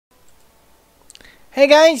Hey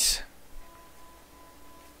guys!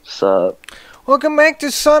 Sup? Welcome back to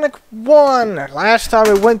Sonic 1! Last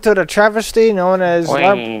time we went to the travesty known as...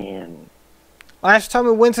 Last time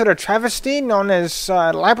we went to the travesty known as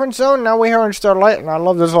Labyrinth Zone. Now we're here in Starlight, and I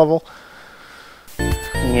love this level.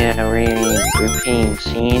 Yeah, we're playing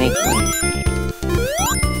Sonic.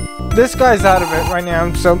 This guy's out of it right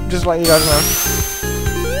now, so just let you guys know.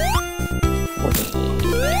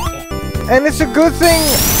 And it's a good thing,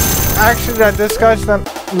 actually, that this guy's not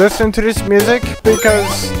listening to this music,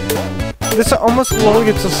 because this almost will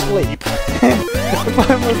get to sleep. If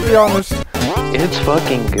I must be honest. It's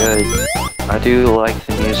fucking good. I do like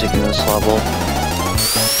the music in this level.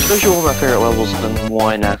 Especially one of my favorite levels than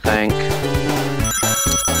 1, I think.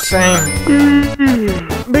 Same.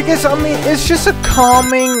 Because, I mean, it's just a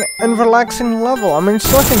calming and relaxing level. I mean, it's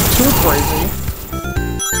nothing too crazy.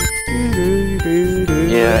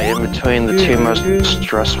 Yeah, in between the two most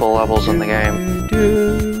stressful levels in the game.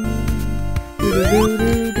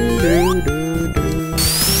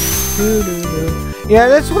 Yeah,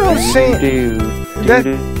 that's what I was saying.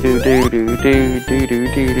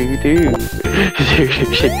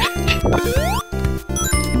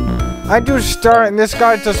 I do start and this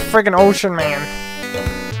guy does friggin' Ocean Man.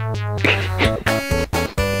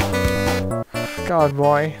 God,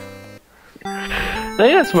 boy. I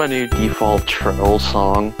think that's my new default troll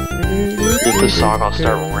song. It's the song I'll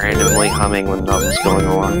start randomly humming when nothing's going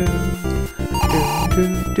on.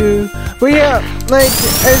 But yeah,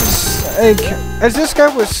 as this guy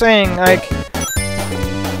was saying, and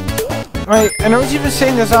I was even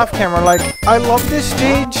saying this off camera, I love this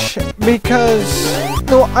stage because,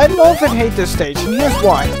 no, I love and hate this stage, and here's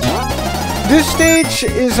why. This stage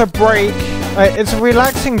is a break, it's a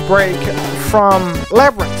relaxing break from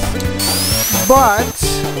Labyrinth, but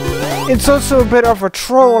it's also a bit of a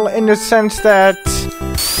troll in the sense that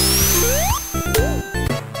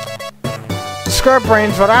Scrap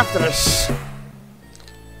Brains right after this.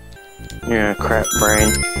 Yeah, crap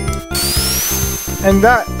brain. And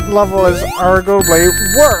that level is arguably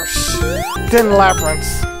worse than Labyrinth.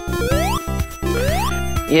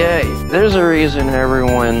 Yeah, there's a reason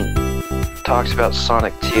everyone talks about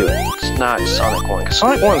Sonic 2. It's not Sonic 1. 'Cause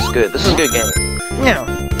Sonic 1 is good. This is a good game. Yeah.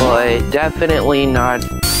 But definitely not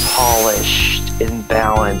polished and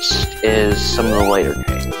balanced as some of the later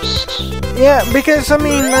games. Yeah, because I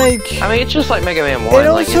mean, it's just like Mega Man 1.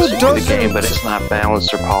 It's a good game, but it's not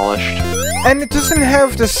balanced or polished. And it doesn't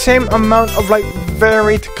have the same amount of,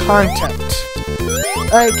 varied content.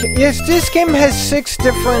 Yes, this game has 6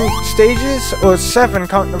 different stages, or 7,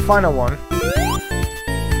 count the final one.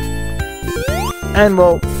 And,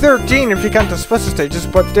 well, 13 if you count the special stages,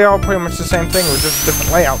 but they're all pretty much the same thing with just a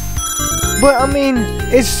different layout. But, I mean,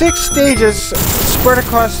 it's 6 stages spread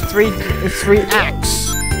across 3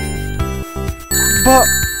 acts. But,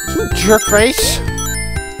 you jerkface.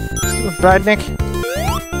 Stupid Badnik.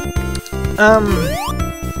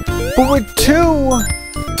 But with 2,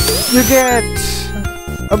 you get,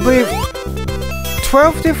 I believe,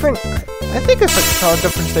 12 different, I think it's 12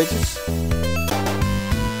 different stages.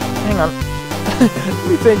 Hang on. Let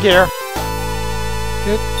me think here.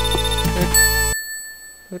 Good.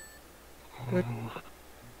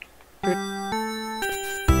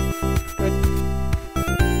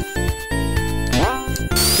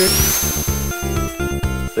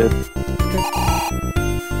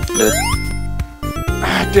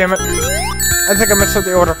 Ah, damn it. I think I messed up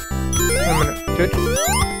the order. Wait a minute. Good.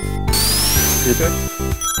 Okay.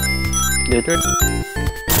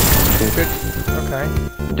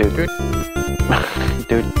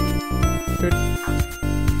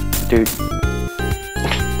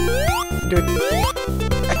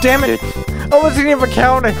 Damn it! I wasn't even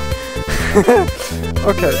counting!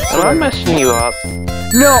 Okay, so I'm messing you up.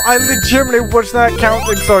 No, I legitimately was not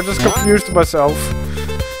counting, so I just confused myself.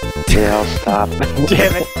 Yeah, I'll stop.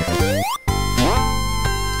 Damn it.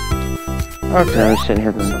 Okay. I'm sitting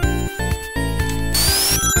here.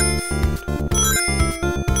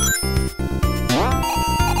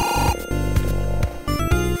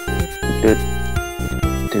 Dude.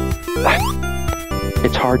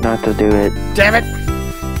 It's hard not to do it. Damn it!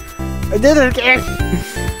 I did it again!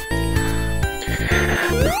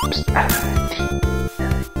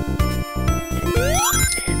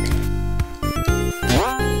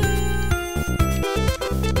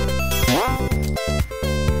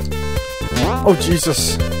 Oh,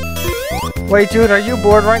 Jesus. Wait, dude, are you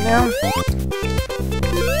bored right now?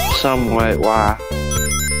 Somewhat, why?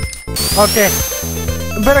 Okay.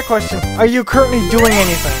 A better question. Are you currently doing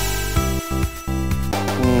anything?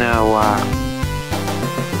 No,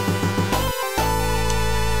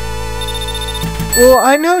 Well,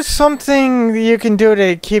 I know something you can do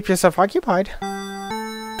to keep yourself occupied.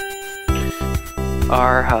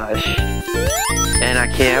 Or hush. And I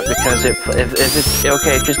can't because if it's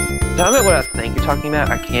okay, just tell me what I think you're talking about.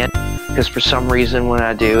 I can't because for some reason when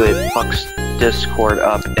I do, it fucks Discord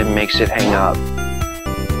up and makes it hang up.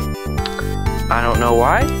 I don't know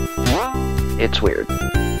why. It's weird.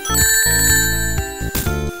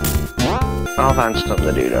 I'll find something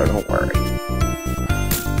to do though, don't worry.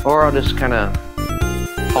 Or I'll just kind of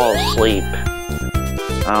fall asleep.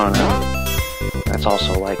 I don't know. That's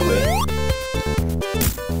also likely.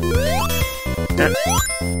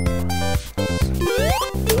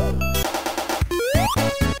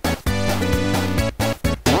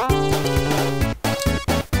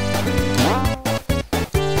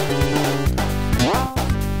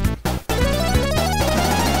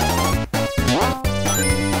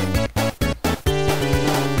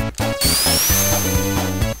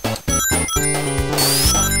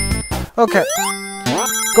 Okay,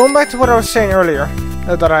 going back to what I was saying earlier,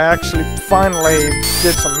 that I actually finally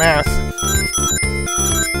did some math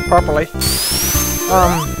properly.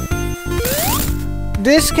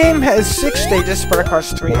 This game has 6 stages spread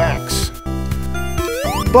across 3 acts,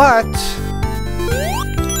 but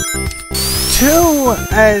 2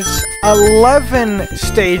 has 11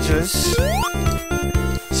 stages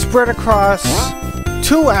spread across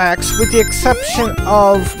 2 acts, with the exception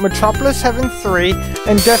of Metropolis having 3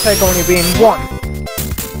 and Death Egg only being 1.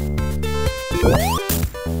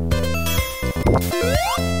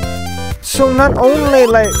 So not only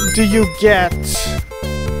do you get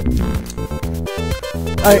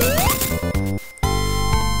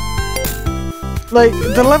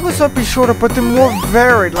the levels might be shorter, but they're more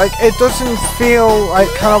varied. Like, it doesn't feel like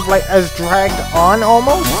kind of like as dragged on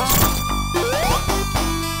almost.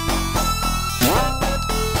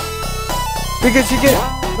 Because you get,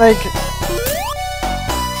 like,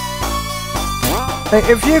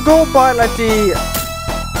 if you go by, like, the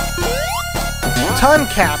time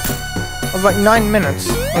cap of, like, 9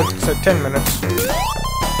 minutes, or 10 minutes,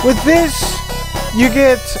 with this, you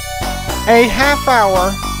get a half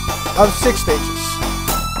hour of 6 stages.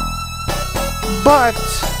 But,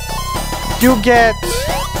 you get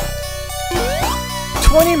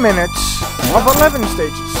 20 minutes of 11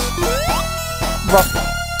 stages, roughly.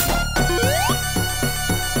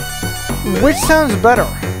 Which sounds better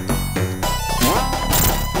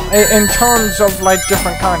in terms of like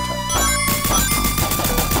different content.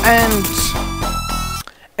 And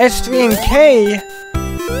S3 and K,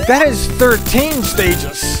 that is 13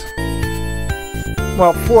 stages.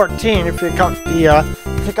 Well, 14 if you count the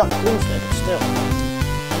Doom stages still.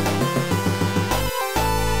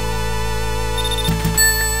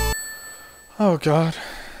 Oh God.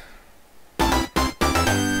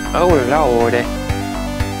 Oh Lord.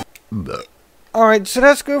 Alright, so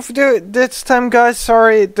that's good for this time, guys.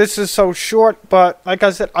 Sorry this is so short, but like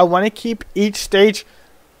I said, I want to keep each stage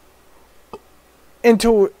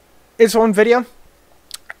into its own video.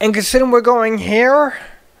 And considering we're going here,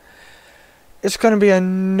 it's going to be a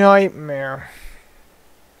nightmare.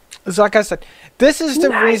 It's like I said, this is the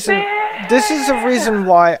reason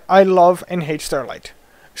why I love and hate Starlight.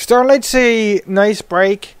 Starlight's a nice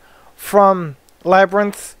break from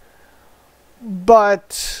Labyrinth,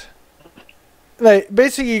 but like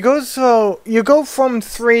basically you go from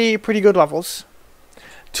 3 pretty good levels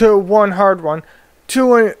to 1 hard one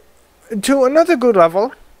to another good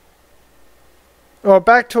level, or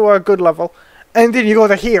back to a good level, and then you go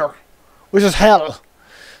to here, which is hell.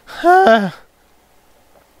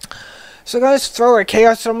 So guys, throw a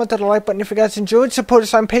chaos element to the like button if you guys enjoyed. Support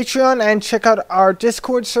us on Patreon and check out our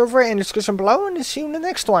Discord server in the description below, and see you in the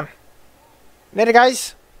next one. Later,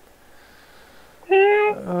 guys.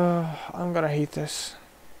 I'm gonna hate this.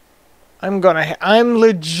 I'm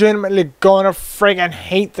legitimately gonna friggin'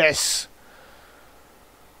 hate this.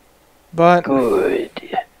 But good.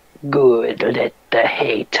 Let the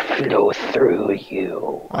hate flow through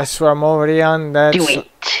you. I swear I'm already on that. Do it.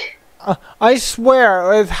 I swear,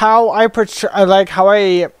 with how I portray, like how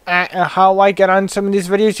I get on some of these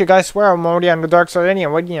videos, you guys swear I'm already on the dark side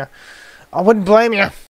anyway, wouldn't you? I wouldn't blame you.